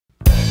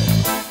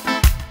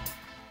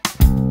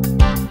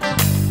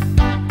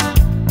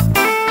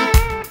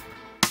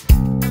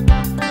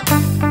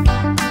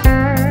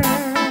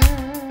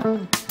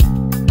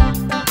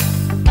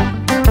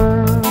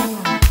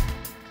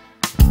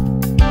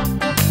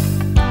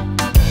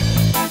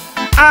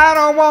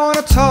don't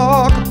wanna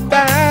talk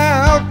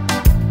about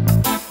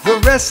the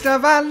rest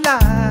of our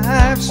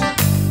lives.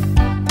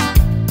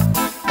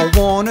 I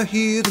wanna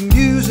hear the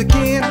music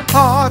in our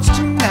hearts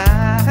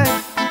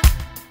tonight.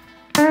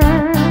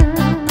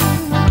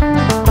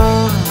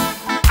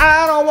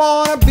 I don't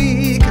wanna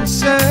be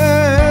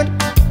concerned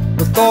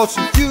with thoughts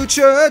and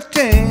future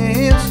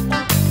tense.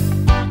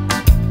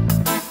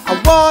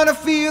 I wanna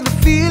feel the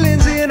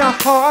feelings in our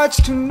hearts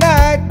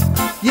tonight.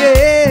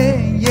 Yeah,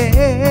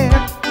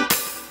 yeah.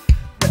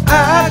 But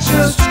I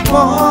just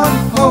wanna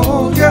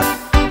hold you.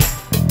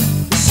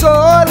 It's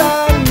all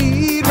I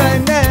need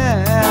right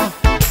now.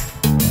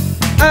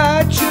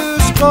 I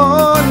just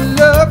wanna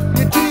love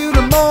you till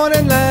the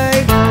morning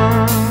light.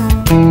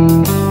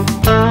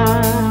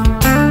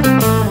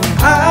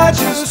 I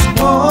just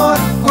wanna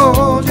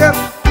hold you.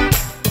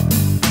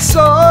 It's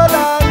all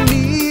I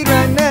need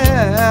right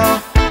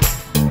now.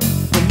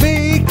 We'll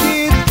make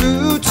it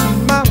through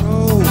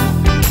tomorrow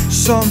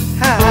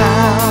somehow.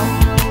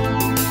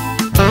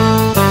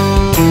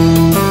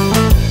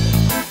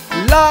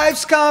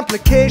 Life's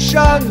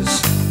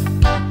complications,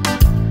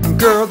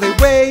 girl, they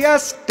weigh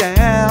us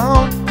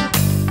down.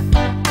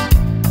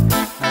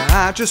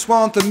 I just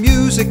want the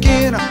music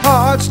in our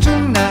hearts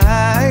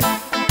tonight.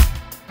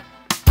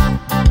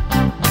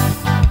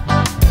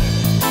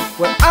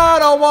 Well, I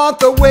don't want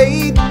the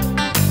weight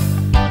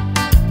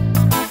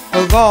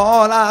of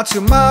all our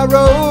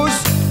tomorrows,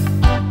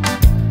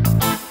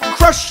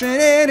 crushing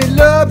any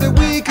love that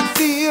we can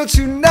feel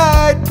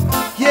tonight.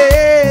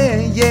 Yeah,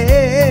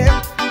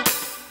 yeah.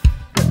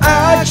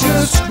 I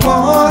just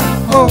wanna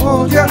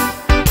hold you.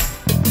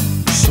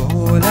 It's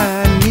all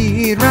I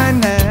need right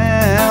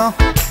now.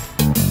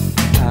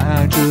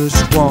 I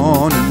just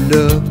wanna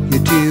love you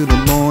till the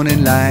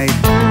morning light.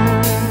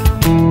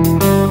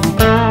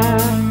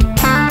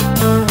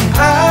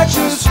 I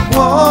just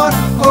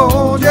wanna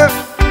hold you.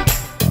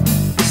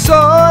 It's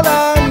all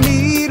I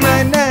need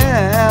right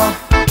now.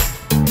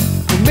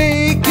 We'll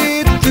make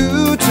it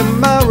through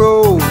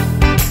tomorrow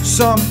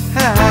somehow.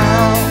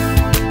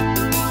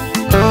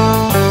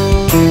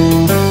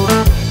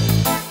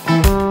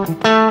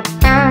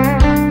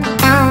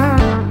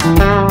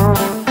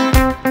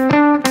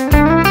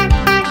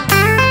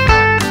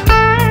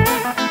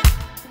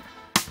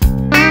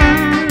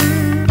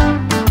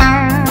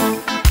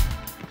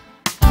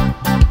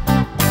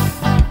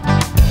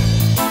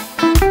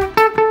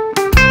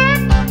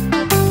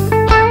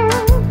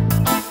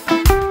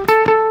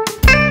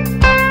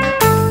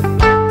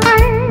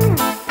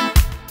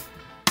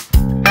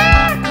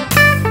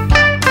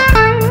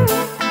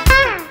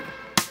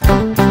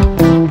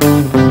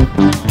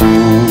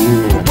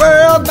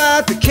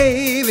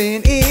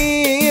 Caving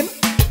in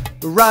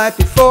right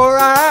before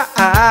our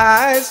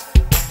eyes,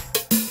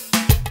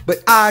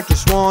 but I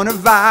just wanna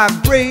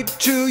vibrate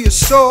to your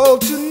soul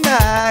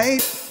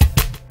tonight.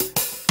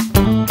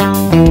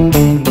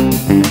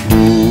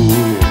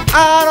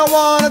 I don't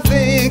wanna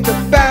think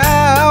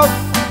about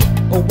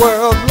a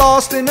world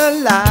lost in a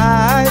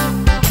lie.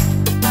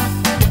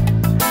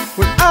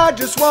 Well, I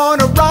just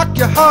wanna rock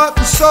your heart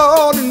and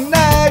soul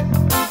tonight.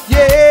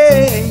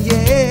 Yeah,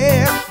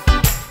 yeah.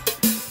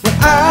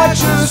 I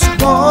just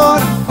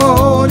wanna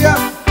hold you.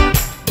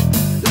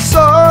 That's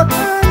all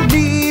I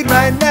need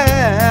right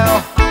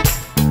now.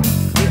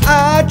 And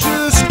I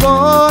just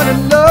wanna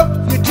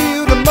love you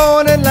till the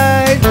morning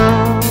light.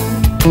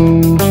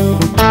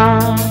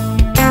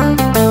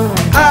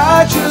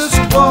 I just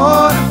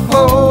wanna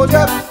hold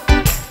you.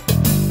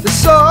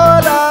 That's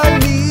all I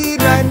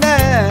need right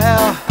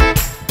now.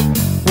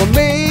 We'll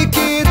make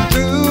it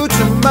through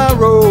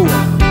tomorrow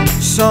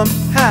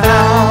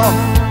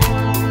somehow.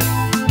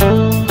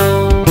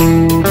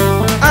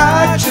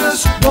 I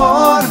just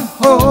wanna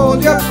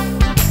hold you.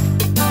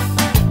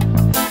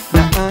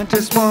 Now I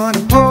just wanna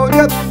hold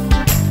you.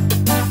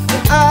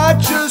 I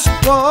just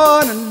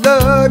wanna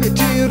love you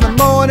till the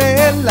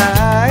morning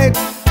light.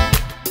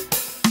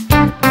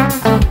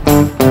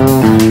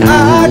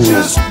 I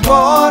just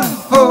wanna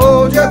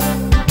hold you.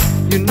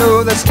 You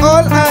know that's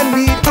all I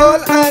need.